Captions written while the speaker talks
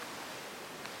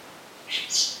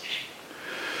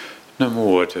นะโม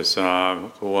ตัสสะภะ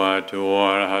คะวะโตอะ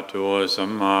ระหะโตสั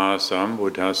มมาสัมพุ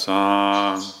ทธัสสะ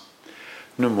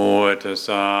นะโมตัสส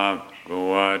ะภะคะ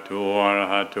วะโตอะระ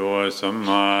หะโตสัมม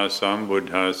าสัมพุท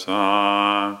ธัสสะ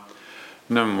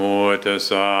นะโมตัสส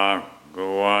ะภะคะ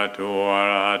วะโตอะ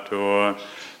ระหะโต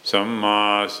สัมมา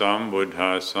สัมพุท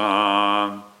ธัสสะ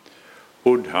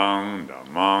พุทธังธัม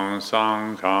มังสัง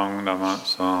ฆังนะมัส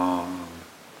สามิ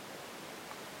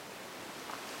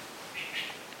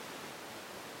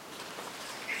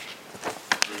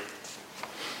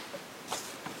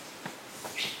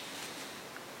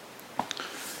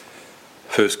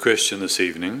First question this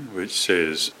evening, which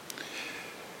says,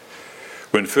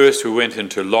 when first we went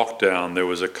into lockdown, there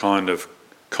was a kind of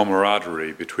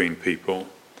camaraderie between people.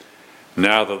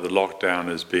 Now that the lockdown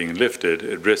is being lifted,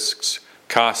 it risks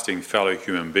casting fellow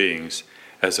human beings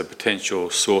as a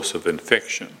potential source of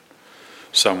infection,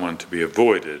 someone to be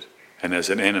avoided, and as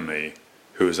an enemy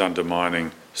who is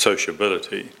undermining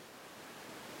sociability.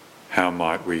 How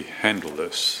might we handle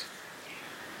this?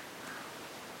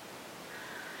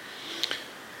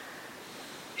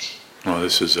 Well,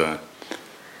 this is a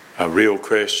real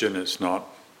question. It's not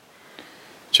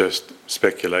just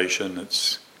speculation.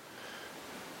 As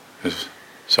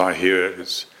I hear it,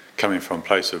 it's coming from a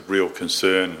place of real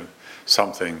concern, of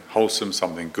something wholesome,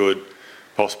 something good,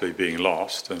 possibly being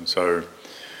lost. And so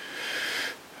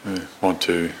I want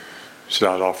to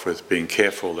start off with being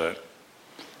careful that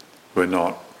we're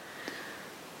not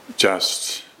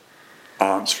just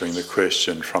answering the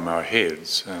question from our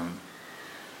heads.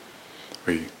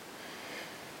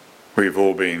 We've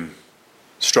all been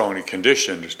strongly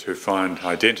conditioned to find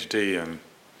identity and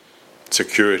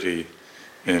security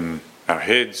in our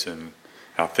heads and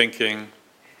our thinking.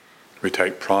 We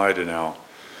take pride in our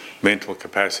mental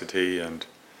capacity, and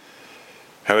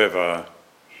however,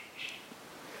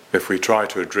 if we try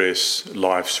to address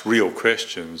life's real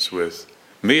questions with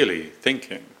merely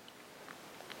thinking,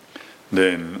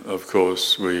 then of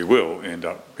course we will end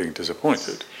up being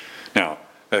disappointed. Now,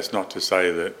 that's not to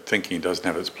say that thinking doesn't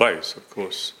have its place. Of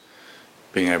course,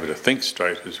 being able to think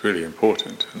straight is really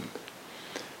important.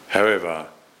 However,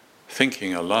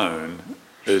 thinking alone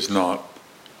is not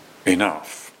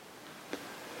enough.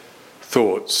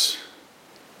 Thoughts,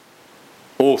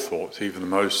 all thoughts, even the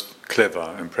most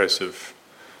clever, impressive,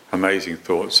 amazing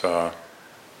thoughts, are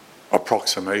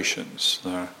approximations,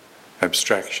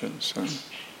 abstractions.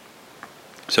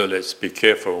 So let's be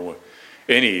careful.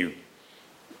 Any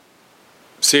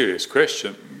serious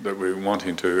question that we're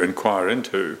wanting to inquire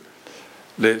into,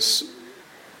 let's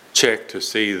check to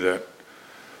see that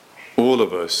all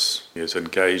of us is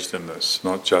engaged in this,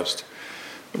 not just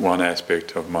one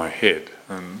aspect of my head.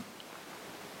 And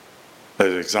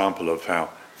there's an example of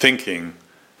how thinking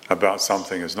about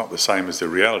something is not the same as the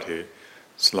reality.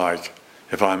 It's like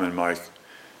if I'm in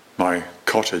my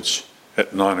cottage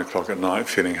at 9 o'clock at night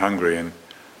feeling hungry and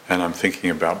I'm thinking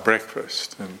about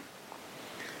breakfast and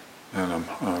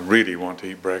I really want to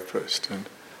eat breakfast, and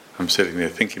I'm sitting there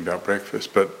thinking about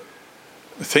breakfast. But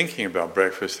thinking about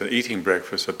breakfast and eating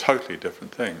breakfast are totally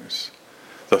different things.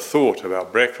 The thought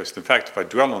about breakfast, in fact, if I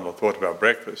dwell on the thought about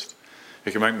breakfast,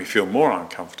 it can make me feel more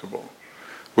uncomfortable.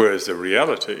 Whereas the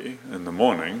reality in the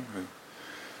morning,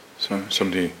 so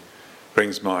somebody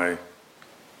brings my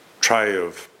tray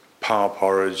of power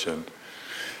porridge and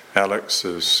Alex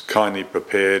is kindly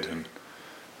prepared and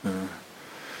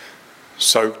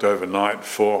soaked overnight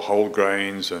 4 whole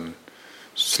grains and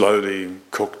slowly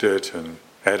cooked it and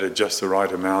added just the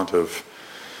right amount of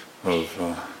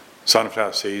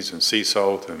sunflower seeds and sea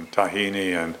salt and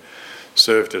tahini and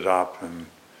served it up, and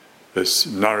this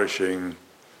nourishing,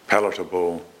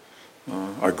 palatable,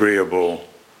 agreeable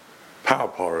power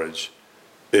porridge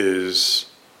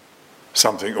is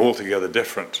something altogether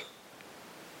different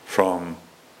from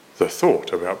the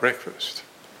thought about breakfast.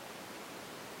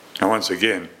 And once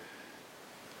again,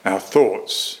 our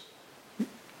thoughts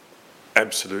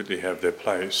absolutely have their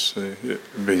place.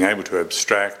 Being able to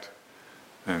abstract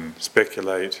and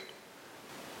speculate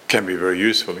can be very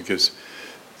useful because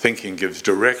thinking gives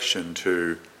direction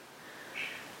to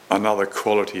another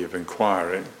quality of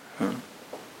inquiry,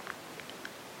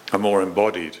 a more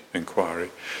embodied inquiry.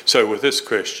 So with this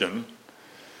question,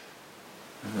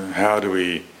 how do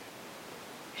we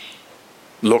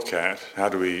how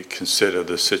do we consider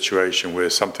the situation where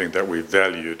something that we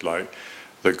valued, like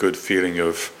the good feeling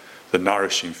of, the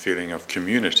nourishing feeling of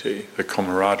community, the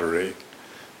camaraderie,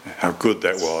 how good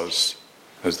that was,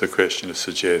 as the questioner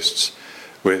suggests,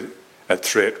 with a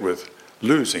threat with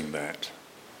losing that.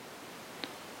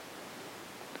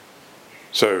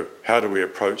 So how do we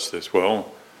approach this?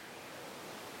 Well,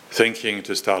 thinking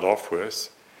to start off with,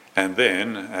 And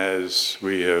then, as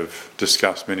we have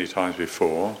discussed many times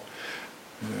before,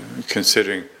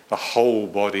 considering the whole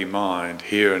body mind,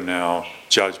 here and now,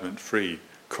 judgment-free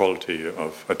quality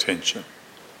of attention.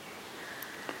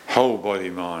 Whole body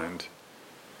mind,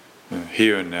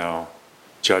 here and now,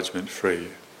 judgment-free.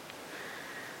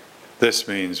 This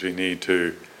means we need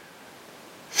to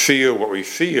feel what we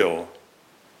feel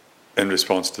in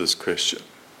response to this question.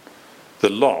 The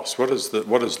loss, what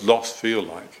does loss feel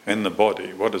like in the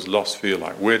body? What does loss feel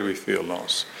like? Where do we feel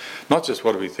loss? Not just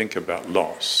what do we think about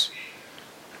loss.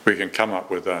 We can come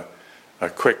up with a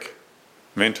quick,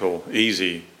 mental,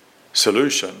 easy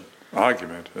solution,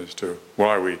 argument as to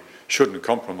why we shouldn't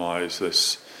compromise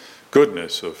this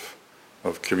goodness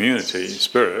of community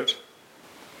spirit.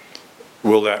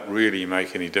 Will that really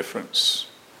make any difference?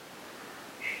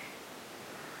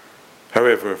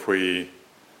 However, if we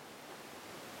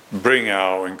bring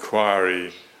our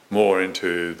inquiry more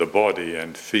into the body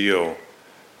and feel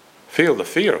the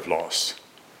fear of loss,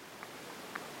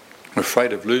 we're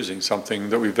afraid of losing something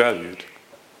that we valued.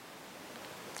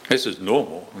 This is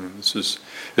normal. I mean, this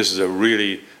is a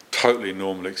really totally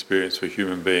normal experience for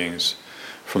human beings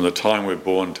from the time we're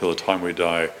born until the time we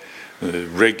die.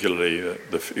 Regularly,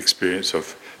 the experience of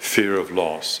fear of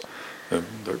loss,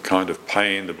 the kind of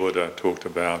pain the Buddha talked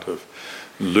about of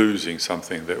losing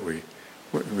something that we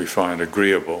find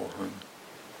agreeable.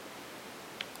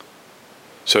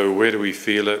 So where do we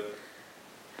feel it?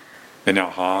 In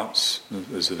our hearts?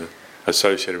 Is it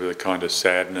associated with a kind of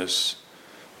sadness?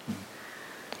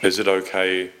 Is it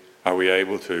okay? Are we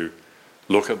able to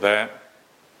look at that,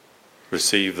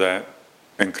 receive that,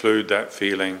 include that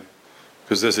feeling?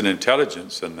 Because there's an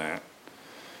intelligence in that.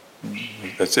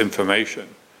 That's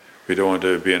information. We don't want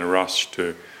to be in a rush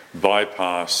to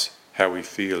bypass how we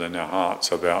feel in our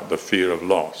hearts about the fear of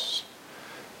loss.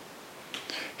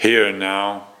 Here and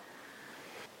now,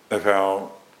 if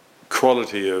our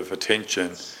quality of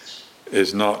attention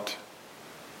is not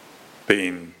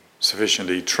being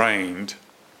sufficiently trained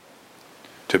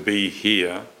to be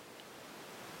here,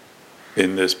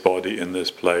 in this body, in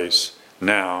this place,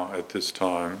 now, at this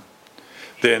time,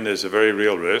 then there's a very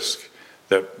real risk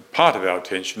that part of our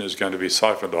attention is going to be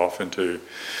siphoned off into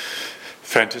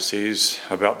fantasies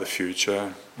about the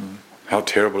future, how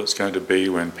terrible it's going to be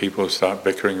when people start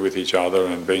bickering with each other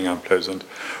and being unpleasant,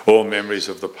 or memories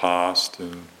of the past,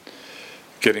 and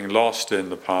getting lost in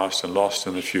the past and lost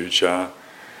in the future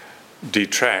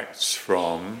detracts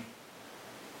from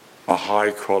a high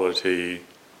quality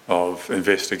of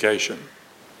investigation.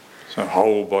 So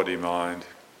whole body mind,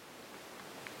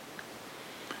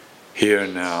 here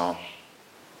and now,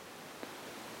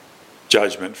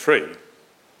 judgment free.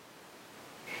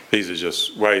 These are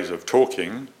just ways of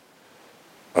talking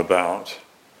about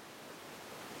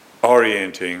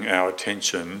orienting our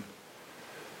attention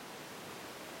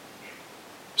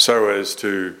so as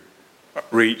to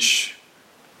reach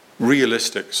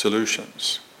realistic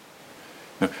solutions.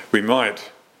 We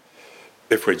might,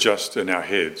 if we're just in our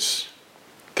heads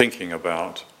thinking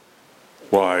about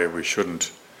why we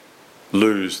shouldn't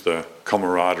lose the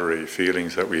camaraderie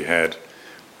feelings that we had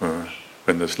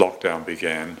when this lockdown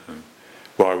began, and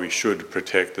why we should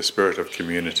protect the spirit of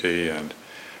community, and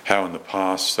how in the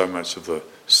past so much of the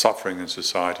suffering in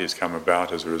society has come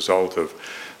about as a result of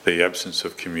the absence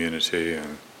of community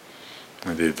and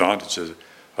the advantages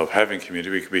of having community.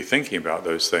 We could be thinking about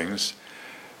those things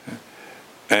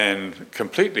and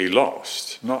completely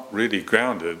lost, not really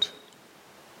grounded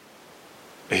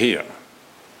here,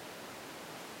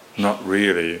 not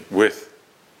really with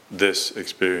this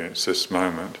experience, this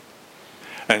moment.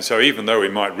 And so even though we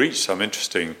might reach some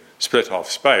interesting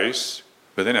split-off space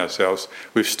within ourselves,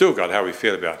 we've still got how we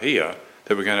feel about here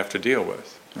that we're going to have to deal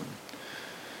with.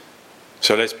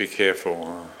 So let's be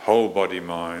careful. Whole body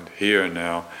mind, here and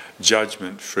now,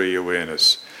 judgment-free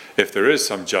awareness. If there is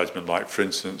some judgment, like for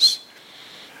instance,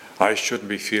 I shouldn't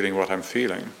be feeling what I'm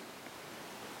feeling.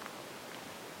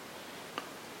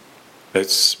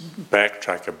 Let's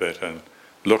backtrack a bit and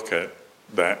look at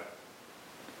that.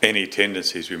 Any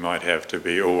tendencies we might have to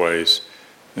be always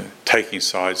taking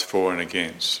sides for and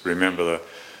against. Remember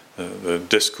the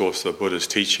discourse of the Buddha's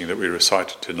teaching that we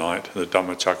recited tonight, the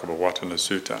Dhammacakkappavattana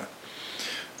Sutta.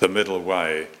 The middle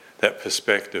way, that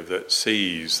perspective that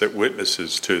sees, that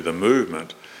witnesses to the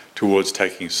movement towards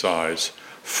taking sides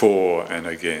for and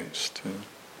against.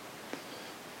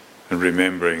 And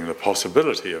remembering the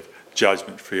possibility of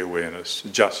judgment-free awareness,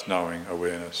 just knowing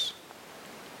awareness.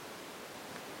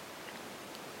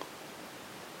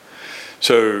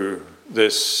 So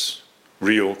this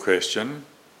real question,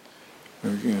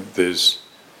 there's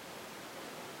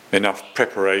enough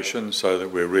preparation so that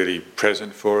we're really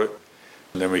present for it.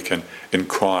 And then we can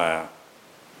inquire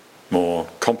more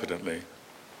competently.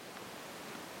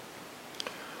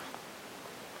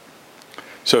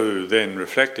 So then,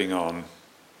 reflecting on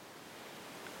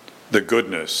the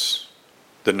goodness,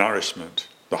 the nourishment,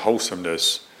 the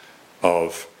wholesomeness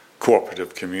of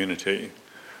cooperative community,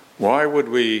 why would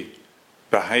we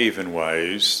behave in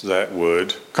ways that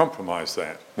would compromise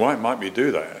that? Why might we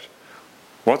do that?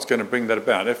 What's going to bring that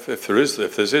about? If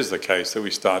this is the case that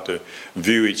we start to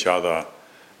view each other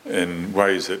in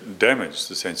ways that damage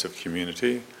the sense of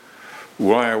community,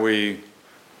 why are we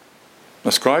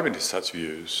ascribing to such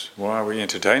views? Why are we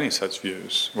entertaining such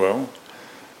views? Well,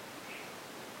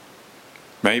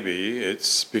 maybe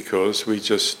it's because we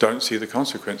just don't see the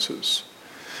consequences.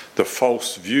 The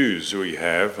false views we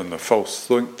have and the false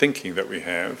thinking that we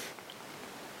have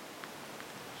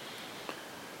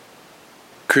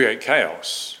create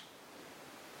chaos.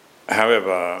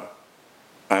 However,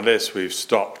 unless we've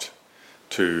stopped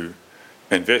to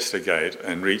investigate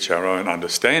and reach our own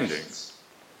understanding,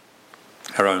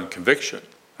 our own conviction,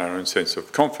 our own sense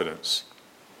of confidence,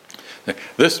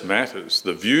 this matters.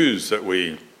 The views that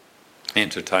we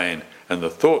entertain and the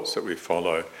thoughts that we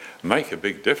follow make a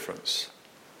big difference.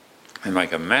 They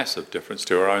make a massive difference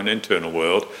to our own internal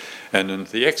world and in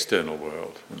the external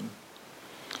world.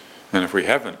 And if we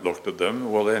haven't looked at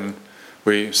them, well then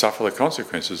we suffer the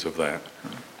consequences of that.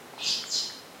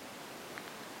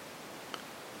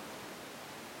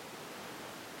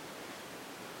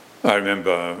 I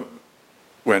remember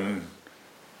when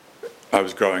I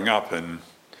was growing up in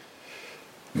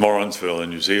Morrinsville in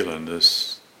New Zealand,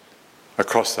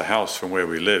 across the house from where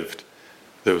we lived,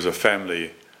 there was a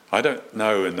family. I don't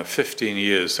know, in the 15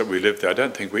 years that we lived there, I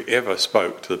don't think we ever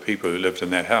spoke to the people who lived in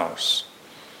that house.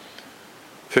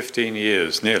 15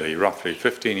 years, nearly, roughly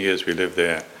 15 years we lived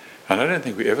there, and I don't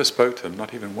think we ever spoke to them,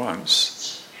 not even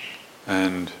once.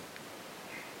 And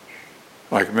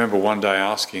I remember one day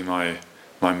asking my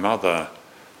mother,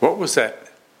 what's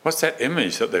that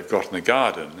image that they've got in the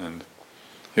garden? And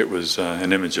it was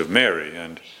an image of Mary,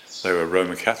 and they were a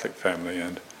Roman Catholic family,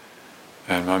 and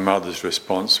my mother's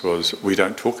response was, we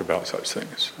don't talk about such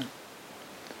things.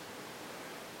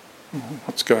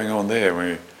 What's going on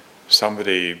there?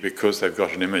 Somebody, because they've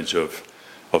got an image of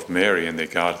Mary in their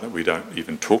garden, that we don't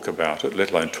even talk about it,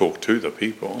 let alone talk to the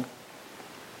people.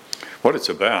 What it's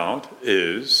about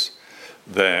is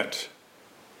that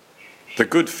the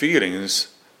good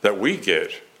feelings that we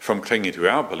get from clinging to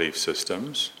our belief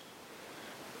systems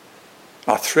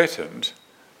are threatened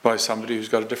by somebody who's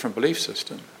got a different belief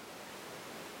system.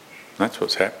 That's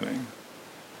what's happening.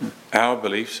 Our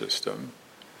belief system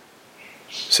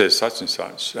says such and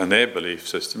such, and their belief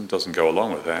system doesn't go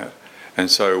along with that.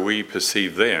 And so we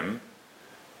perceive them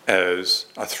as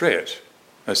a threat,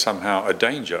 as somehow a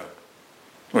danger,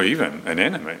 or even an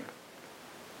enemy.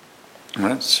 And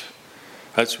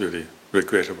that's really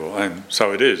regrettable. And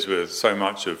so it is with so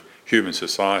much of human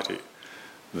society,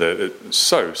 that it's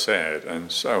so sad and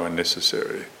so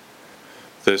unnecessary.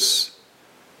 This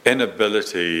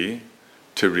inability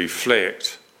to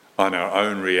reflect on our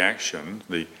own reaction,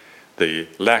 the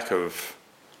lack of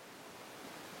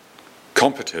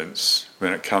competence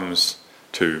when it comes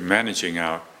to managing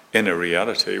our inner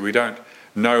reality. We don't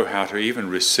know how to even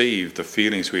receive the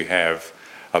feelings we have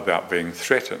about being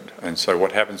threatened. And so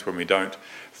what happens when we don't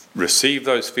receive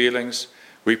those feelings?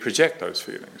 We project those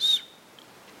feelings.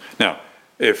 Now,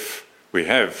 if we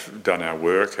have done our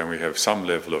work and we have some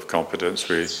level of competence,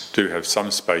 we do have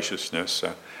some spaciousness,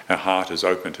 our heart is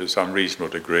open to some reasonable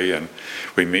degree, and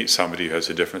we meet somebody who has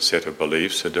a different set of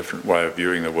beliefs, a different way of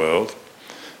viewing the world,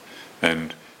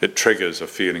 and it triggers a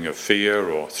feeling of fear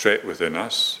or threat within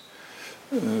us,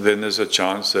 then there's a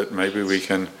chance that maybe we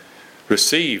can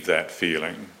receive that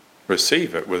feeling,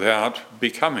 receive it without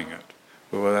becoming it,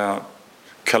 without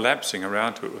collapsing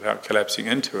around to it, without collapsing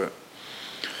into it.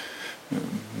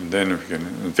 And then we can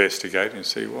investigate and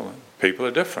see, well, people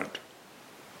are different.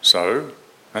 So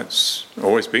that's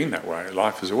always been that way.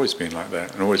 Life has always been like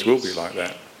that and always will be like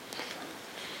that.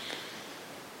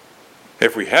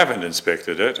 If we haven't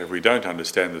inspected it, if we don't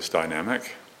understand this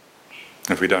dynamic,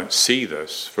 if we don't see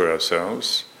this for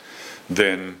ourselves,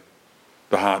 then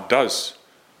the heart does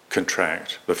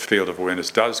contract, the field of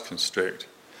awareness does constrict,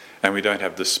 and we don't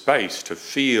have the space to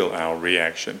feel our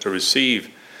reaction, to receive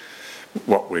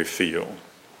what we feel.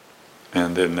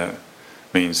 And then that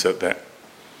means that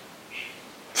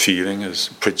feeling is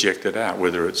projected out,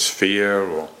 whether it's fear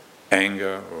or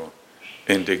anger or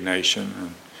indignation.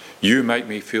 And you make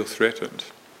me feel threatened.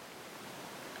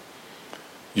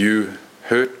 You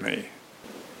hurt me.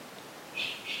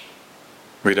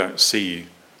 We don't see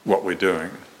what we're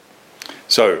doing.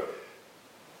 So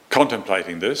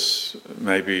contemplating this,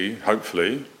 maybe,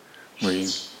 hopefully, we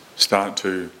start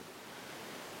to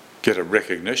get a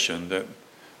recognition that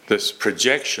this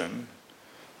projection,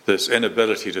 this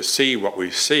inability to see what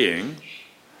we're seeing,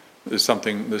 there's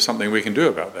something we can do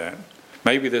about that.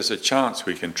 Maybe there's a chance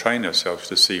we can train ourselves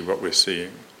to see what we're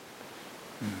seeing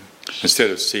instead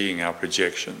of seeing our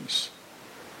projections.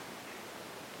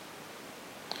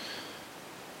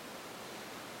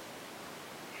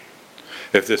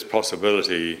 If this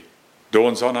possibility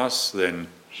dawns on us, then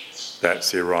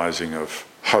that's the arising of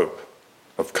hope,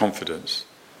 of confidence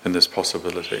in this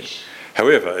possibility.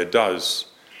 However, it does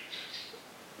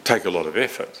take a lot of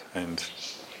effort, and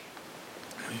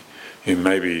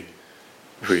maybe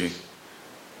if we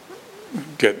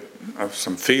get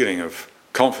some feeling of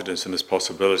confidence in this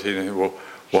possibility, then, well,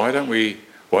 why don't we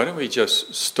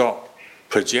just stop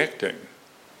projecting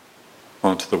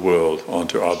onto the world,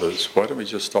 onto others? Why don't we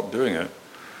just stop doing it?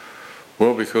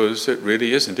 Well, because it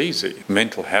really isn't easy.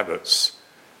 Mental habits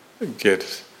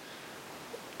get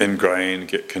ingrained,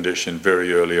 get conditioned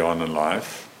very early on in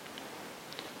life.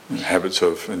 Habits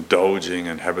of indulging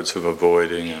and habits of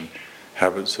avoiding and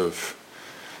habits of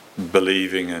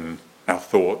believing in our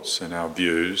thoughts and our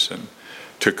views. And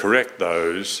to correct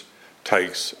those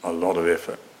takes a lot of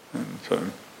effort. And so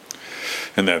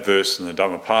in that verse, in the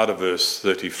Dhammapada, verse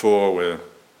 34, where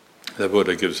the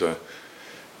Buddha gives an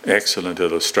excellent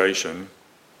illustration,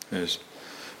 is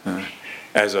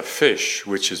as a fish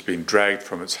which has been dragged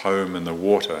from its home in the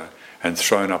water and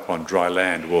thrown up on dry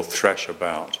land will thrash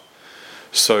about,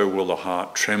 so will the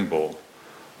heart tremble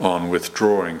on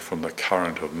withdrawing from the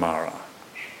current of Mara.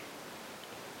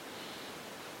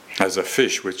 As a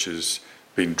fish which has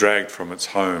been dragged from its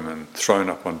home and thrown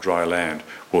up on dry land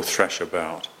will thrash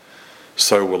about,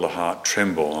 so will the heart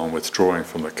tremble on withdrawing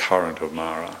from the current of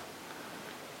Mara.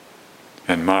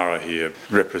 And Mara here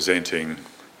representing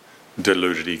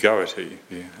deluded egoity,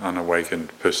 the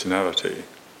unawakened personality,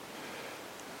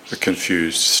 the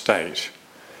confused state.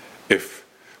 If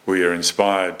we are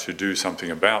inspired to do something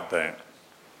about that,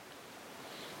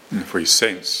 if we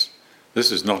sense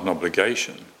this is not an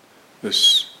obligation,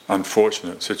 this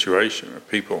unfortunate situation of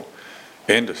people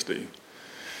endlessly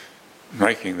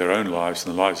making their own lives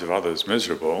and the lives of others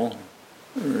miserable,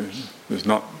 is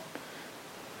not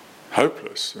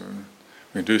hopeless.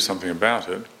 We can do something about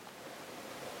it,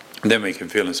 then we can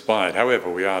feel inspired.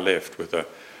 However, we are left with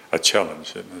a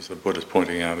challenge, and as the Buddha is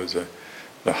pointing out,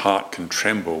 the heart can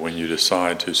tremble when you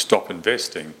decide to stop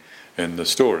investing in the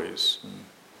stories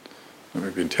that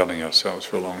we've been telling ourselves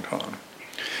for a long time.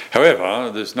 However,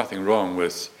 there's nothing wrong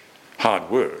with hard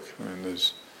work. I mean,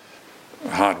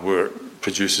 hard work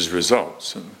produces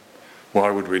results, and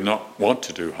why would we not want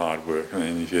to do hard work? I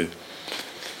mean, if you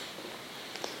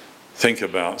think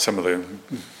about some of the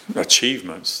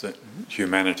achievements that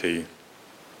humanity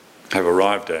have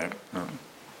arrived at.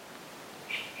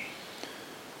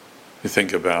 You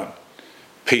think about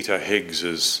Peter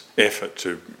Higgs's effort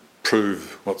to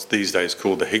prove what's these days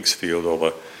called the Higgs field or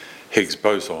the Higgs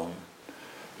boson.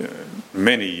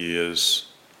 Many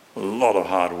years, a lot of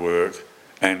hard work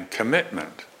and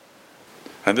commitment.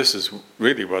 And this is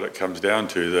really what it comes down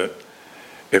to, that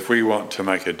if we want to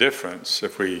make a difference,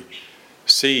 if we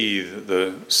see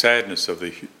the sadness of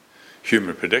the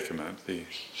human predicament, the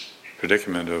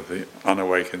predicament of the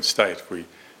unawakened state, if we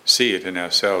see it in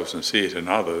ourselves and see it in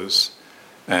others,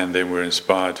 and then we're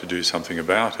inspired to do something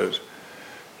about it,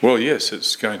 well, yes,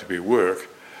 it's going to be work,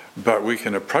 but we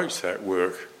can approach that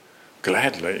work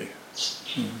gladly,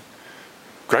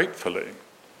 gratefully.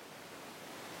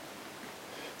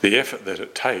 The effort that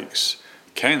it takes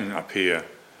can appear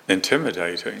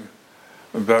intimidating,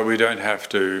 but we don't have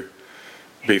to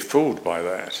be fooled by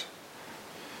that.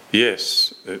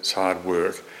 Yes, it's hard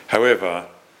work. However,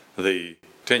 the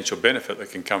potential benefit that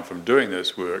can come from doing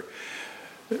this work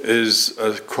is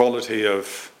a quality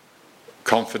of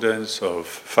confidence, of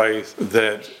faith,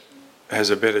 that has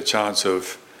a better chance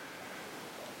of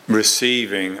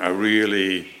receiving a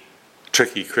really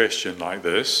tricky question like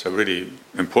this, a really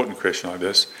important question like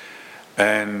this,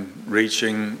 and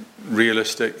reaching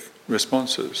realistic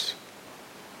responses.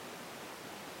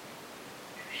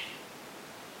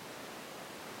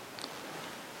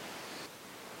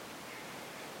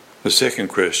 The second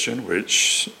question,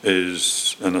 which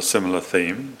is in a similar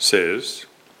theme, says,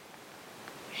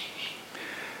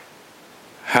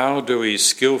 how do we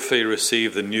skillfully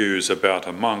receive the news about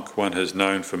a monk one has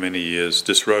known for many years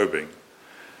disrobing?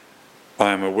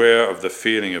 I am aware of the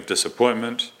feeling of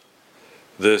disappointment.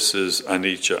 This is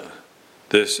anicca.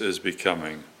 This is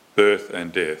becoming, birth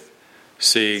and death,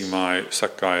 seeing my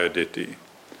sakkaya ditthi.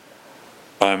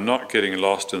 I am not getting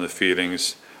lost in the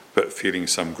feelings. but feeling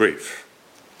some grief.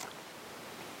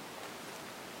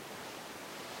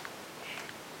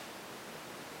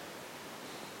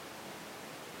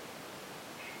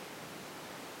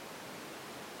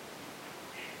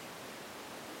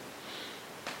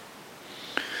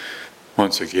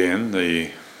 Once again,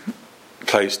 the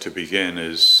place to begin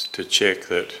is to check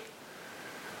that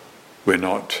we're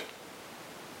not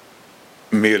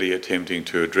merely attempting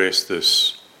to address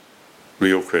this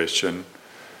real question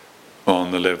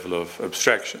on the level of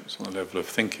abstractions, on the level of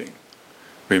thinking.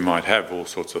 We might have all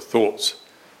sorts of thoughts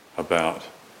about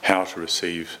how to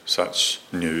receive such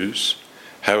news.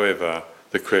 However,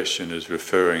 the question is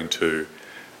referring to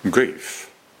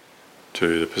grief,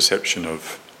 to the perception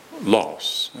of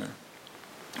loss.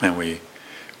 And we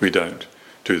don't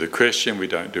do the question, we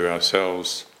don't do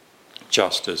ourselves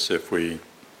justice if we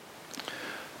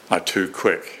are too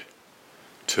quick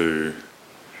to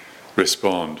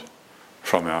respond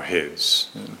from our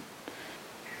heads.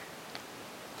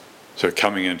 So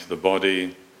coming into the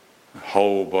body,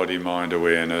 whole body mind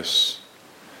awareness,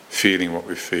 feeling what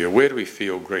we feel. Where do we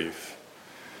feel grief?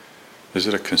 Is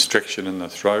it a constriction in the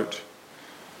throat?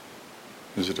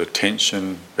 Is it a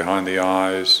tension behind the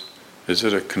eyes? Is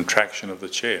it a contraction of the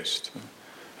chest?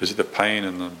 Is it a pain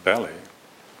in the belly?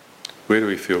 Where do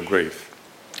we feel grief?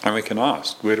 And we can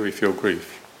ask, where do we feel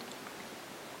grief?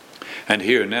 And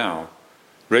here and now,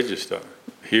 register.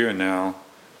 Here and now,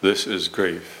 this is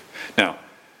grief. Now,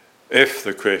 if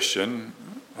the question,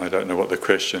 I don't know what the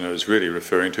questioner is really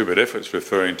referring to, but if it's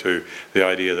referring to the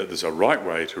idea that there's a right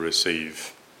way to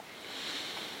receive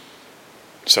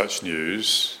such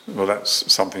news, well,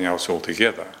 that's something else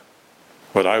altogether.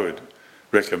 What I would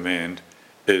recommend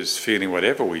is feeling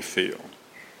whatever we feel.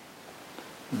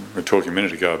 We were talking a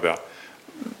minute ago about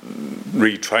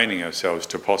retraining ourselves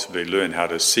to possibly learn how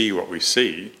to see what we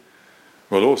see.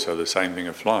 Well, also the same thing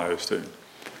applies to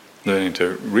learning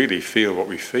to really feel what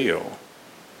we feel.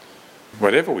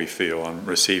 Whatever we feel on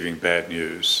receiving bad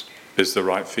news is the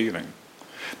right feeling.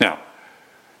 Now,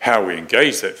 how we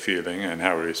engage that feeling and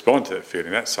how we respond to that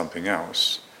feeling, that's something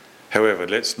else. However,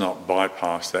 let's not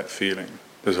bypass that feeling.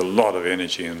 There's a lot of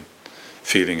energy in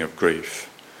feeling of grief,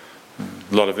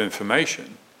 a lot of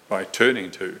information by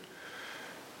turning to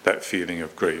that feeling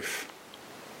of grief.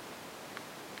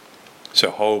 So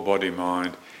whole body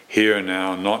mind, here and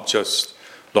now, not just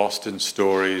lost in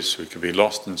stories. We could be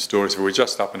lost in stories. If we're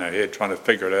just up in our head trying to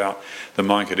figure it out, the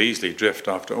mind could easily drift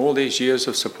after all these years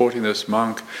of supporting this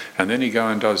monk, and then he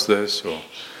goes and does this, or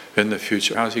in the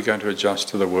future, how's he going to adjust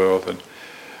to the world? And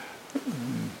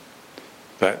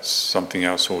that's something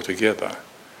else altogether.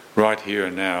 Right here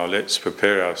and now, let's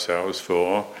prepare ourselves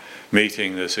for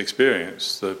meeting this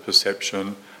experience, the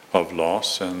perception of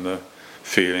loss and the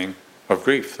feeling of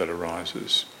grief that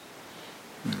arises.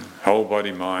 Whole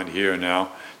body mind, here and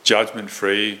now,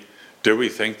 judgment-free. Do we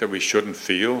think that we shouldn't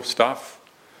feel stuff?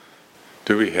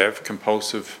 Do we have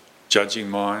compulsive judging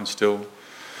mind still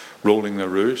ruling the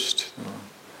roost?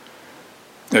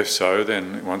 If so,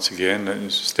 then once again,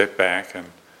 let's step back and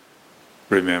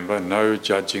remember, no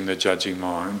judging the judging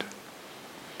mind.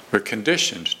 We're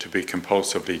conditioned to be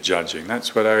compulsively judging.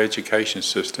 That's what our education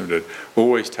system did,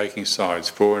 always taking sides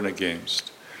for and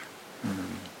against,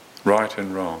 right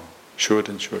and wrong, should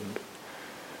and shouldn't.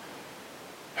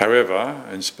 However,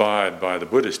 inspired by the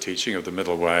Buddha's teaching of the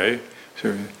middle way,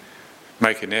 to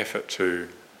make an effort to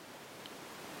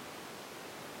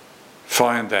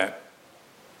find that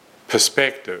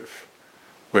perspective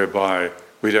whereby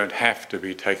we don't have to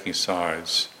be taking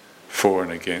sides for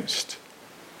and against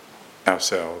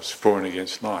ourselves, for and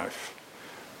against life.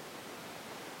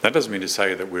 That doesn't mean to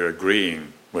say that we're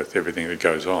agreeing with everything that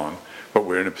goes on, but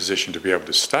we're in a position to be able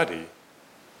to study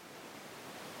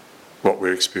what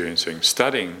we're experiencing,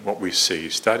 studying what we see,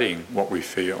 studying what we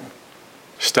feel,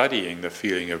 studying the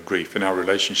feeling of grief and our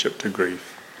relationship to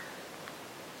grief.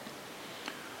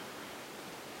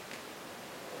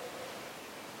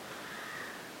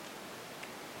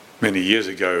 Many years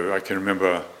ago, I can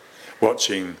remember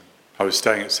I was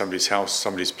staying at somebody's house,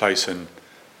 somebody's place in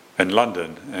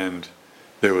London, and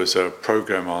there was a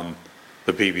program on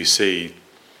the BBC,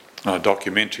 a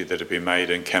documentary that had been made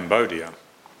in Cambodia.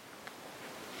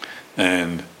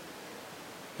 And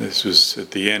this was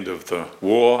at the end of the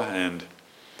war, and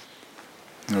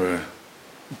the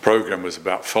program was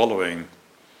about following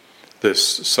this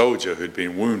soldier who'd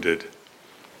been wounded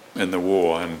in the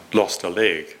war and lost a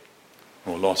leg,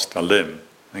 or lost a limb,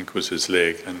 I think was his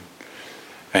leg,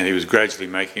 and he was gradually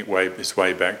making his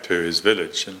way back to his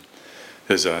village. And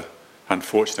there's an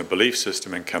unfortunate belief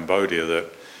system in Cambodia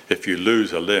that if you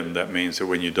lose a limb, that means that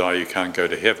when you die you can't go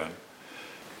to heaven.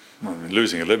 I mean,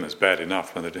 losing a limb is bad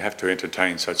enough, and to have to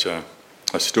entertain such a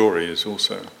story is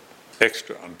also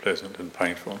extra unpleasant and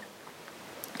painful.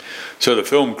 So the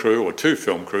film crew, or two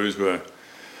film crews, were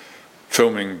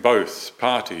filming both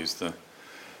parties,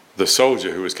 the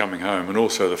soldier who was coming home and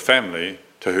also the family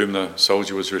to whom the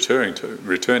soldier was returning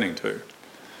to.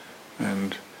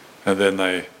 And then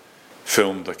they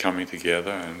filmed the coming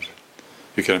together, and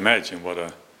you can imagine what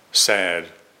a sad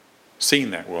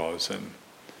scene that was. And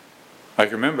I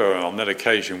can remember on that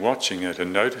occasion watching it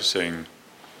and noticing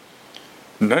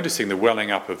the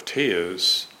welling up of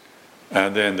tears,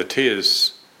 and then the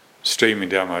tears streaming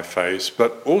down my face,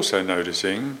 but also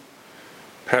noticing,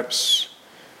 perhaps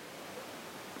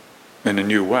in a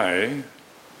new way,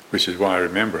 which is why I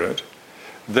remember it,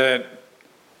 that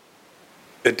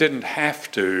it didn't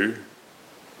have to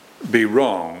be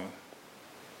wrong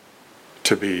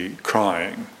to be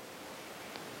crying.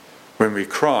 When we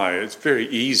cry, it's very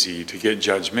easy to get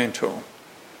judgmental.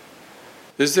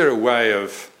 Is there a way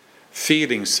of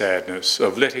feeling sadness,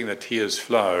 of letting the tears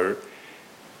flow,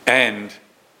 and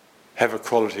have a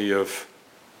quality of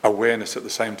awareness at the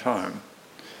same time?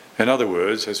 In other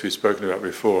words, as we've spoken about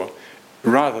before,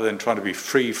 rather than trying to be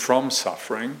free from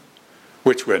suffering,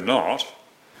 which we're not,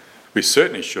 we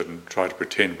certainly shouldn't try to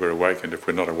pretend we're awakened if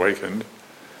we're not awakened.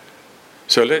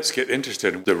 So let's get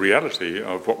interested in the reality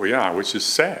of what we are, which is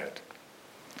sad.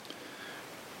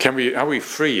 Are we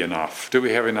free enough? Do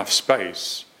we have enough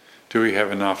space? Do we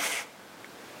have enough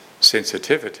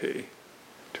sensitivity?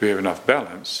 Do we have enough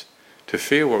balance to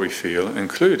feel what we feel,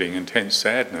 including intense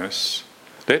sadness?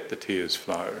 Let the tears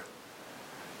flow,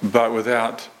 but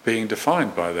without being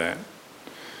defined by that.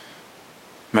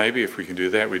 Maybe if we can do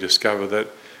that, we discover that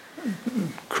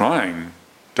crying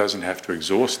doesn't have to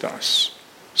exhaust us.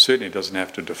 Certainly doesn't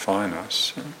have to define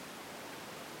us.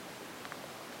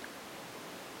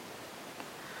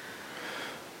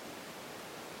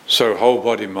 So whole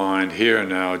body, mind, here and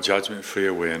now, judgment-free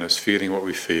awareness, feeling what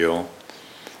we feel.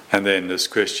 And then this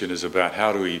question is about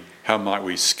how might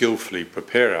we skillfully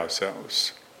prepare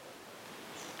ourselves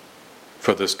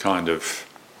for this kind of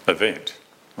event,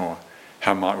 or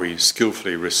how might we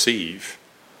skillfully receive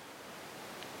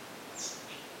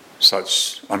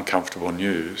such uncomfortable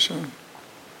news.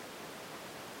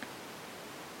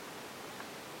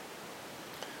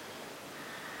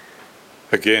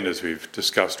 Again, as we've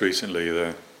discussed recently,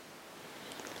 the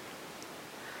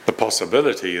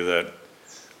possibility that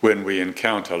when we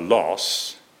encounter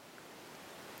loss,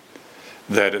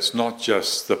 that it's not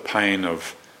just the pain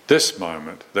of this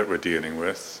moment that we're dealing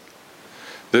with.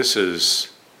 This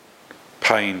is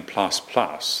pain plus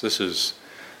plus. This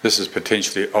is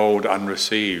potentially old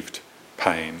unreceived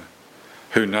pain.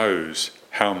 Who knows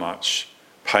how much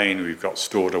pain we've got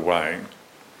stored away.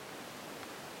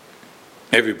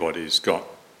 Everybody's got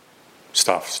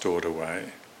stuff stored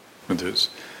away. And there's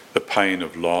the pain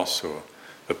of loss, or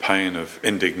the pain of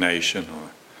indignation, or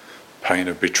pain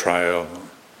of betrayal, or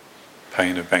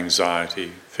pain of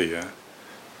anxiety, fear.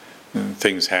 And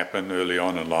things happen early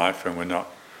on in life and we're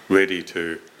not ready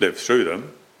to live through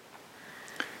them.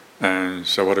 And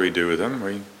so what do we do with them?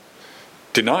 We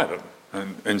deny them.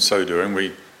 And in so doing,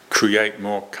 we create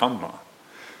more karma.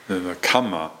 And the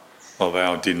karma of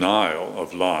our denial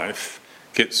of life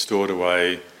gets stored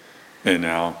away in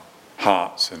our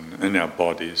hearts and in our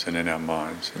bodies and in our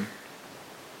minds. And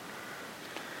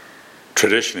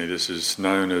traditionally, this is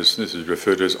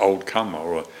referred to as old karma,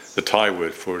 or the Thai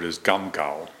word for it is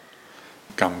gamgao.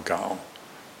 Gamgao.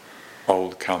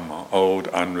 Old karma, old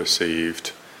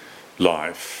unreceived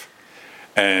life.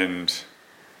 And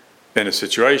in a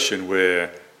situation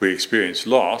where we experience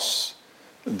loss,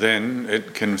 then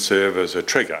it can serve as a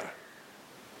trigger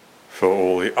for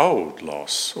all the old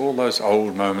loss, all those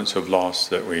old moments of loss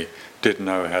that we didn't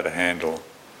know how to handle.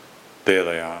 There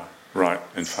they are, right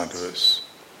in front of us.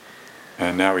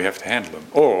 And now we have to handle them.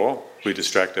 Or we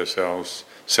distract ourselves,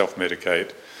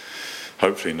 self-medicate.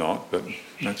 Hopefully not, but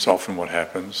that's often what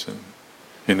happens. And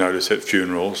you notice at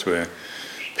funerals where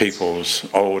people's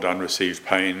old unreceived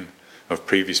pain of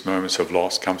previous moments of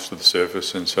loss comes to the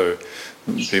surface, and so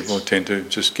people tend to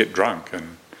just get drunk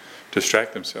and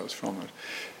distract themselves from it.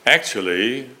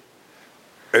 Actually,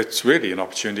 it's really an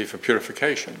opportunity for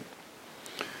purification.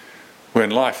 When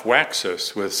life whacks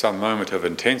us with some moment of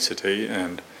intensity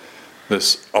and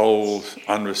this old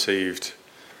unreceived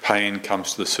pain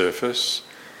comes to the surface,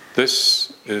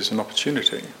 this is an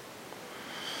opportunity.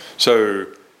 So,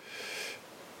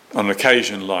 on an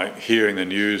occasion like hearing the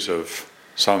news of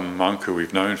some monk who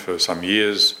we've known for some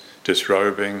years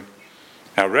disrobing,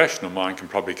 our rational mind can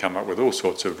probably come up with all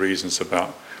sorts of reasons about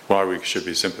why we should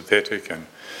be sympathetic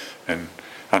and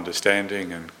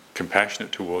understanding and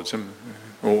compassionate towards him.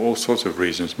 All sorts of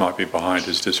reasons might be behind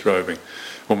his disrobing.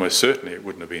 Almost certainly it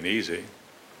wouldn't have been easy.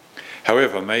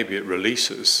 However, maybe it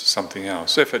releases something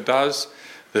else. If it does,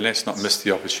 then let's not miss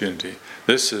the opportunity.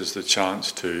 This is the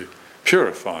chance to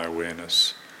purify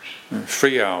awareness,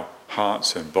 free our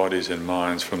hearts and bodies and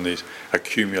minds from these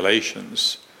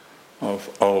accumulations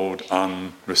of old,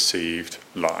 unreceived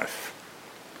life.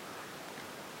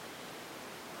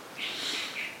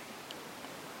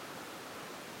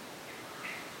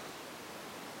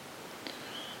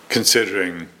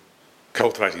 Considering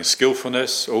cultivating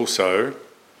skillfulness also,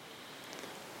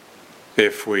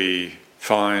 if we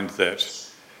find that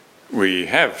we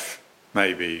have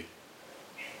maybe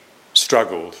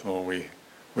struggled or we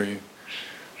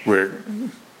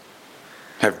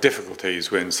have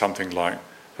difficulties when something like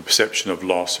the perception of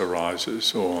loss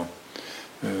arises, or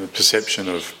the perception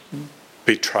of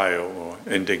betrayal or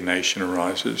indignation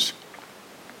arises,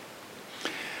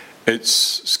 it's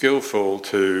skillful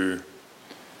to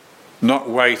not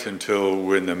wait until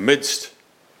we're in the midst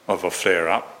of a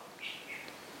flare-up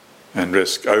and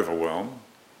risk overwhelm.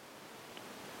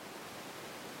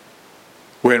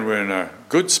 When we're in a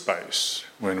good space,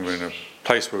 when we're in a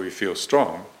place where we feel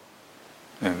strong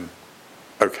and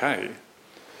okay,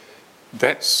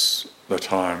 that's the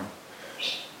time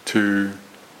to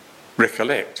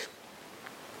recollect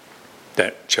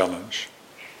that challenge.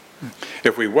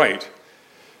 If we wait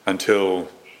until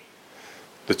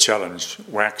the challenge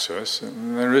whacks us,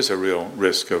 there is a real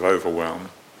risk of overwhelm.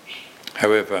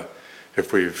 However,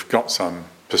 if we've got some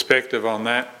perspective on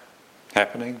that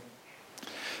happening,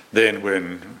 then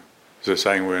when, as I was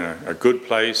saying, we're in a good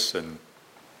place and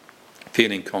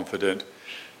feeling confident,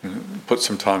 put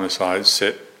some time aside,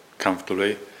 sit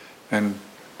comfortably and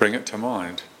bring it to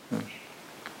mind.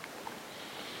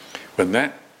 When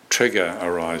that trigger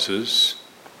arises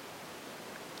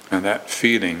and that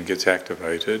feeling gets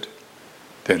activated,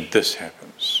 then this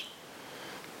happens.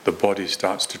 The body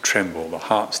starts to tremble, the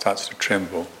heart starts to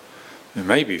tremble, and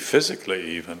maybe physically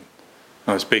even.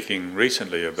 I was speaking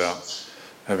recently about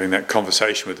having that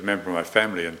conversation with a member of my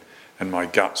family and my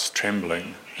guts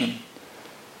trembling. And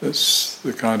it's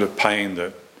the kind of pain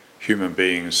that human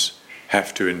beings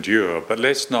have to endure. But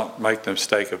let's not make the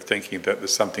mistake of thinking that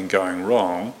there's something going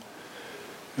wrong.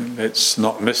 And let's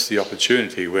not miss the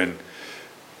opportunity when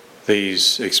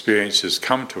these experiences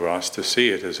come to us to see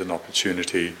it as an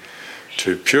opportunity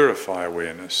to purify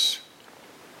awareness,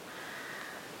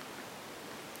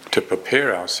 to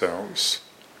prepare ourselves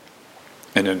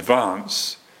in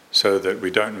advance so that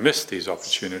we don't miss these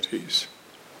opportunities.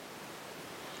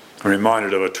 I'm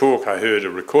reminded of a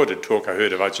recorded talk I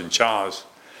heard of Ajahn Chah's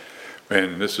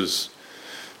when this was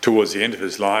towards the end of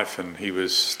his life, and he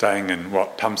was staying in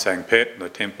Tam Sang Pet, the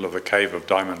temple of the Cave of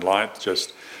Diamond Light,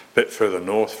 just a bit further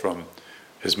north from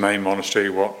his main monastery,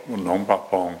 Nong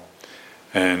Papong.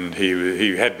 And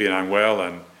he had been unwell,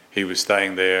 and he was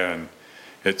staying there, and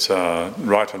it's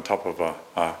right on top of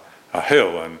a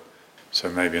hill, and so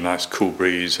maybe a nice cool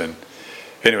breeze. And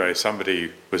anyway,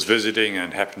 somebody was visiting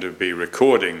and happened to be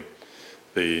recording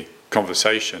the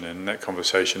conversation, and in that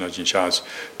conversation Ajahn Chah's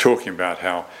talking about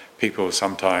how people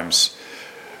sometimes,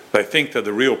 they think that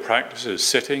the real practice is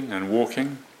sitting and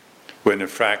walking, when in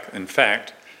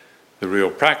fact the real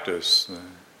practice,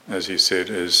 as he said,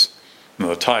 is,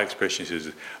 the Thai expression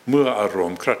is "Mua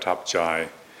arom kratap jai,"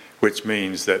 which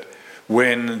means that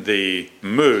when the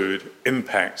mood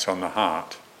impacts on the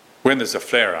heart, when there's a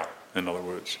flare-up, in other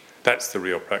words, that's the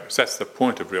real practice. That's the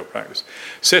point of real practice.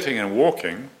 Sitting and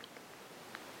walking,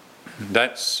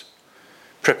 that's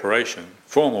preparation.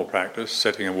 Formal practice,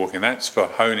 sitting and walking, that's for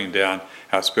honing down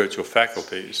our spiritual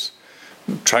faculties,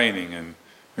 training and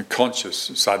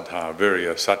conscious saddha,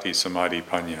 virya, sati, samadhi,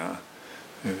 panya,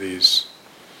 these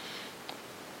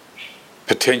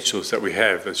potentials that we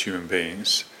have as human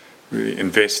beings, really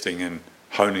investing in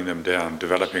honing them down,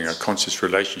 developing a conscious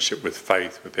relationship with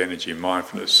faith, with energy,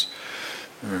 mindfulness,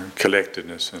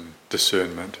 collectedness and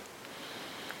discernment.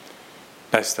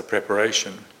 That's the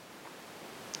preparation.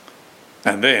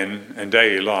 And then, in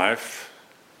daily life,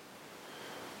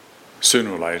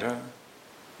 sooner or later,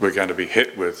 we're going to be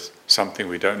hit with something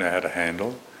we don't know how to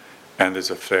handle, and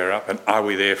there's a flare-up, and are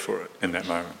we there for it in that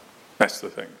moment? That's the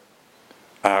thing.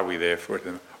 Are we there for it?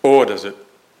 Or does it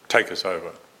take us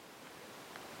over?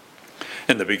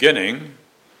 In the beginning,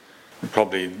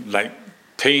 probably late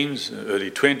teens, early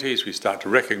 20s, we start to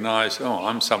recognise, oh,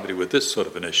 I'm somebody with this sort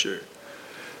of an issue.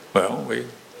 Well, we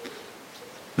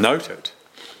note it.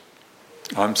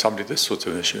 I'm somebody with this sort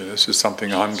of an issue. This is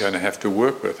something I'm going to have to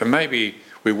work with. And maybe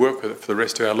we work with it for the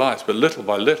rest of our lives, but little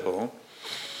by little,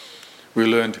 we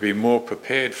learn to be more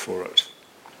prepared for it.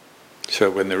 So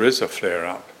when there is a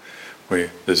flare-up,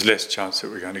 there's less chance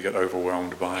that we're going to get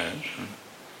overwhelmed by it.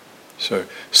 So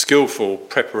skillful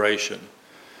preparation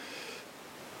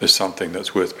is something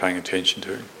that's worth paying attention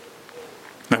to.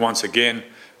 And once again,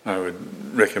 I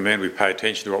would recommend we pay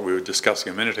attention to what we were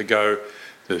discussing a minute ago,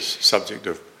 this subject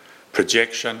of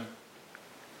projection.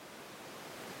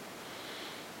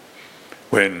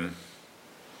 When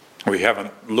we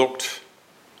haven't looked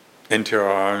into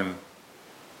our own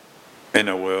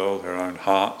inner world, our own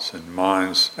hearts and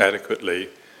minds adequately,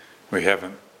 we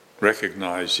haven't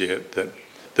recognised yet that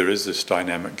there is this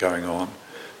dynamic going on.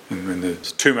 And when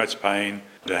there's too much pain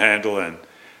to handle and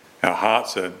our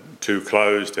hearts are too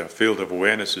closed, our field of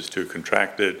awareness is too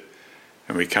contracted,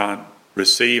 and we can't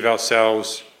receive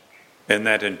ourselves in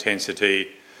that intensity,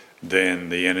 then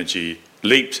the energy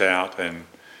leaps out and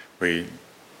we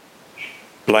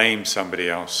blame somebody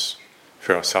else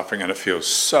for our suffering, and it feels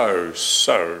so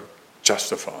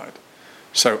justified,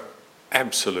 so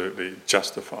absolutely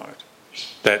justified.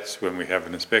 That's when we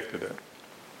haven't inspected it.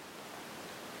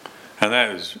 And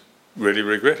that is really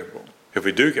regrettable. If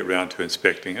we do get round to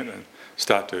inspecting it and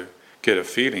start to get a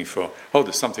feeling for,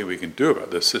 there's something we can do about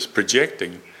this. This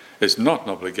projecting is not an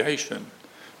obligation.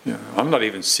 I'm not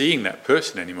even seeing that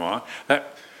person anymore.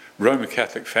 That Roman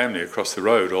Catholic family across the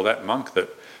road, or that monk that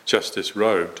just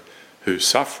disrobed, who's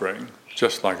suffering,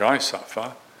 just like I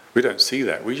suffer, we don't see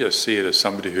that. We just see it as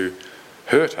somebody who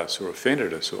hurt us or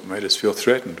offended us or made us feel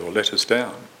threatened or let us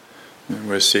down. And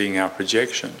we're seeing our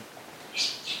projection.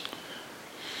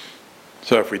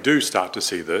 So if we do start to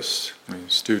see this, we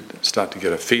start to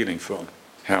get a feeling for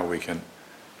how we can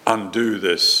undo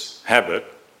this habit,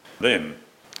 then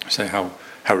say how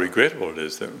regrettable it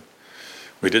is that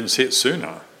we didn't see it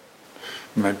sooner.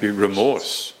 Maybe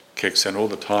remorse kicks in all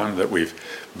the time that we've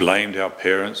blamed our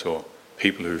parents or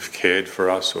people who've cared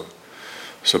for us or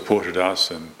supported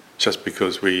us, and just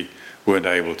because we weren't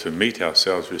able to meet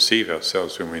ourselves, receive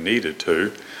ourselves when we needed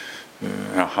to,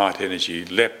 our heart energy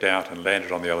leapt out and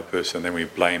landed on the other person, and then we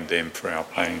blamed them for our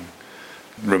pain.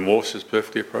 Remorse is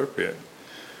perfectly appropriate,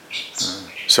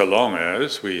 so long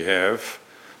as we have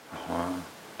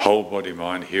whole body,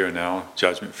 mind, here and now,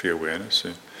 judgment-free awareness,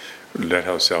 and let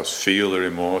ourselves feel the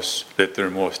remorse, let the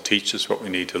remorse teach us what we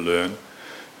need to learn,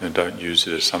 and don't use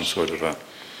it as some sort of a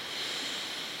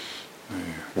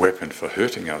weapon for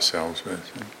hurting ourselves with.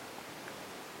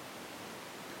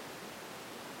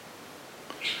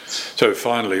 So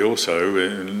finally, also,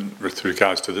 with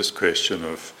regards to this question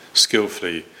of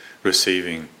skillfully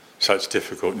receiving such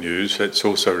difficult news, let's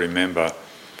also remember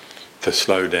to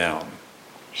slow down.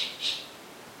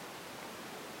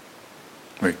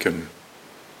 We can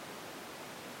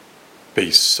be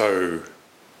in so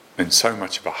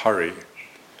much of a hurry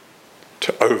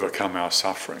to overcome our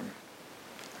suffering.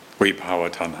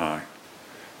 Vibhava tanha.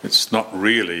 It's not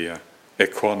really an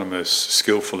equanimous,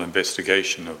 skillful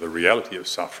investigation of the reality of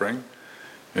suffering.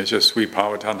 It's just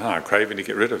vibhava tanha, craving to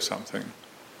get rid of something.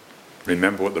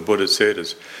 Remember what the Buddha said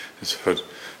is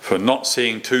for not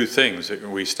seeing two things that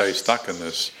we stay stuck in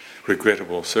this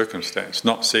regrettable circumstance.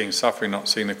 Not seeing suffering, not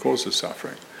seeing the cause of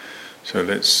suffering. So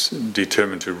let's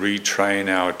determine to retrain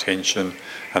our attention,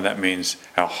 and that means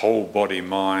our whole body,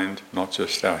 mind, not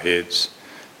just our heads.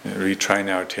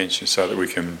 Retrain our attention so that we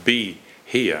can be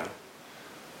here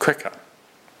quicker,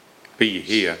 be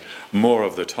here more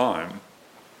of the time.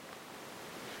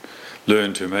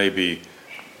 Learn to maybe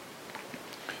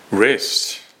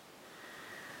rest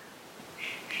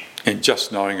in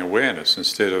just knowing awareness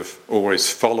instead of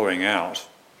always following out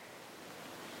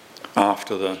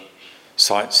after the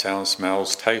sight, sound,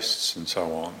 smells, tastes, and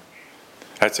so on.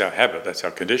 That's our habit, that's our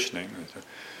conditioning.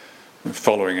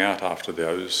 Following out after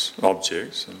those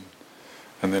objects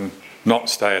and then not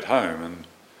stay at home. And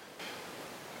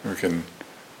we can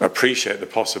appreciate the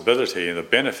possibility and the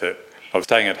benefit of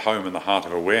staying at home in the heart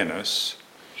of awareness,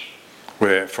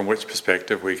 from which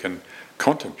perspective we can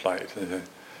contemplate.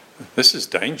 This is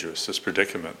dangerous, this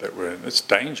predicament that we're in. It's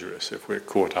dangerous if we're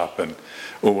caught up in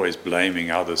always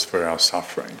blaming others for our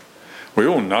suffering. We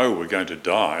all know we're going to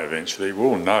die eventually. We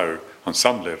all know on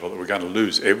some level that we're going to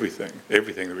lose everything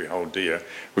that we hold dear.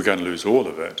 We're going to lose all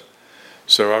of it.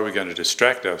 So are we going to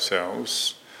distract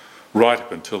ourselves right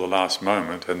up until the last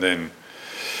moment and then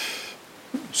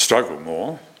struggle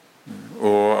more?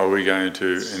 Or are we going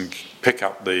to pick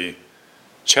up the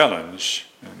challenge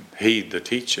and heed the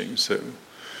teachings that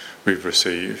we've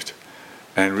received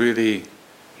and really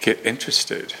get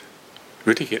interested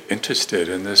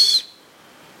in this,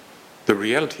 the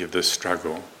reality of this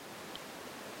struggle?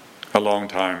 A long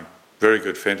time, very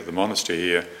good friend of the monastery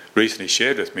here recently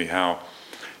shared with me how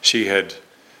she had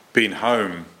been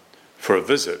home for a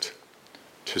visit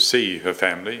to see her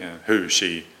family and who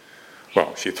she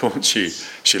thought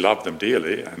she loved them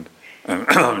dearly, and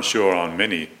I'm sure on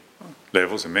many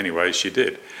levels, in many ways she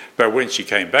did. But when she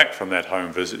came back from that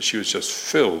home visit, she was just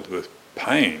filled with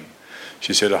pain.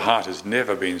 She said her heart has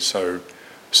never been so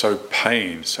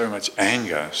pained, so much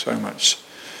anger, so much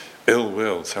ill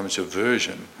will, so much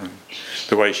aversion. And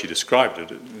the way she described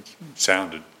it, it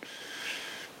sounded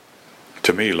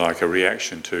to me like a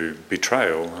reaction to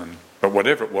betrayal. But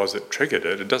whatever it was that triggered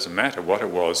it, it doesn't matter what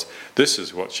it was, this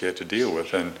is what she had to deal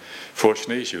with. And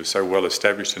fortunately, she was so well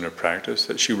established in her practice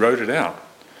that she wrote it out.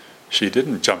 She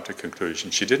didn't jump to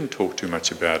conclusions. She didn't talk too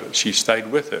much about it. She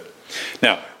stayed with it.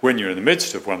 Now, when you're in the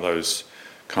midst of one of those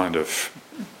kind of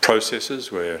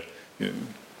processes where you're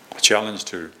challenged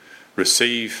to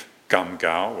receive gam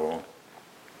gao, or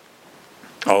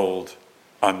old,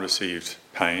 unreceived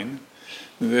pain,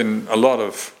 then a lot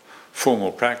of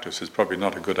formal practice is probably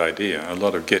not a good idea. A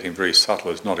lot of getting very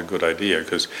subtle is not a good idea,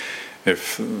 because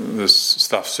if this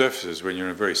stuff surfaces when you're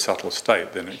in a very subtle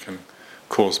state, then it can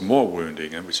cause more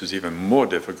wounding, and which is even more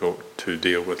difficult to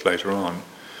deal with later on.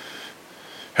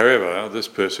 However, this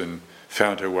person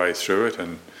found her way through it,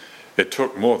 and it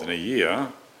took more than a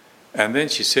year, and then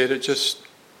she said it just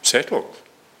settled.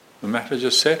 The matter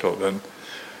just settled. And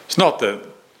it's not that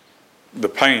the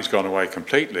pain's gone away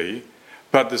completely,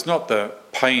 but there's not the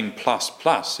pain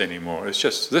plus anymore. It's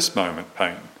just this moment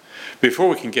pain. Before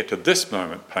we can get to this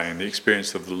moment pain, the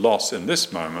experience of the loss in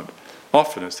this moment,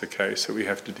 often it's the case that we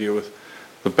have to deal with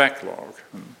the backlog.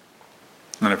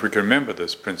 And if we can remember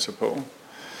this principle,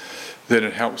 then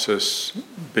it helps us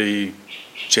be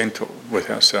gentle with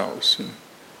ourselves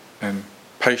and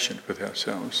patient with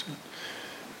ourselves.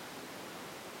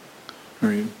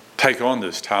 When we take on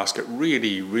this task, it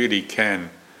really, really can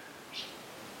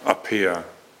appear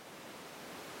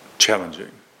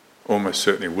challenging. Almost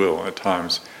certainly will at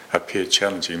times appear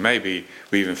challenging. Maybe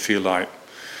we even feel like,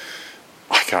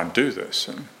 I can't do this.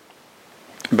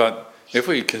 But if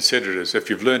we consider it as if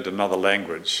you've learned another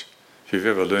language, if you've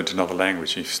ever learned another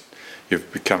language,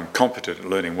 you've become competent at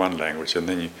learning one language, and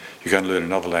then you go and learn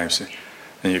another language,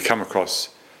 and you come across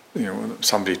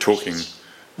somebody talking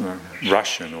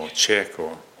Russian or Czech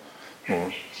or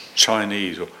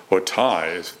Chinese or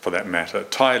Thai, for that matter.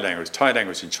 Thai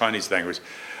language and Chinese language,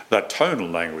 they're tonal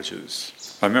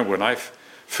languages. I remember when I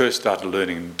first started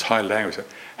learning Thai language,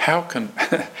 how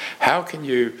can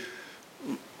you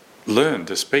learn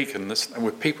to speak in this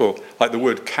with people, like the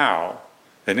word cow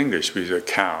in English, we say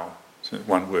cow, it's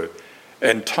one word.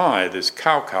 In Thai, there's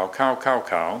cow,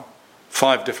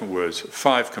 5 different words,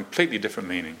 5 completely different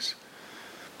meanings.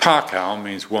 Pa cow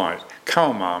means white,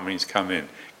 cow ma means come in,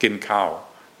 gin cow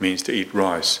means to eat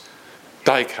rice,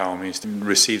 dai cow means to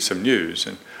receive some news,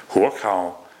 and hua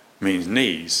cow means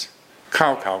knees.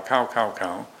 Cow.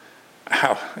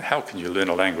 How can you learn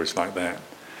a language like that?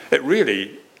 It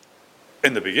really,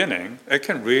 in the beginning, it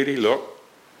can really look,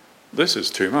 this is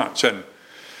too much, and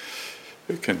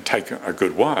it can take a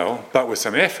good while, but with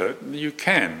some effort, we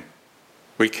can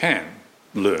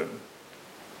learn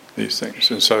these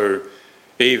things. And so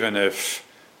even if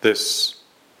this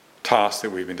task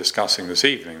that we've been discussing this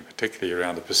evening, particularly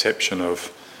around the perception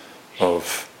of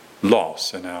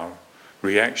loss and our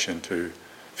reaction to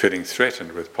feeling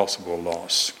threatened with possible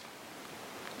loss,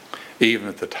 even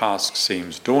if the task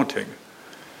seems daunting,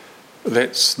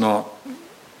 let's not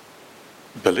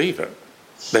believe it.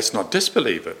 Let's not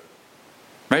disbelieve it.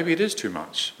 Maybe it is too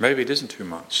much. Maybe it isn't too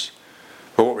much.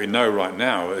 But what we know right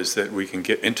now is that we can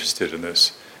get interested in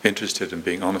this, interested in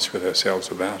being honest with ourselves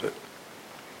about it.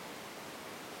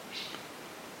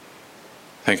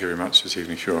 Thank you very much this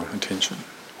evening for your attention.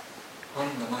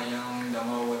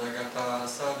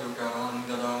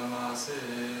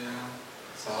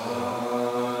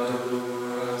 Sadhu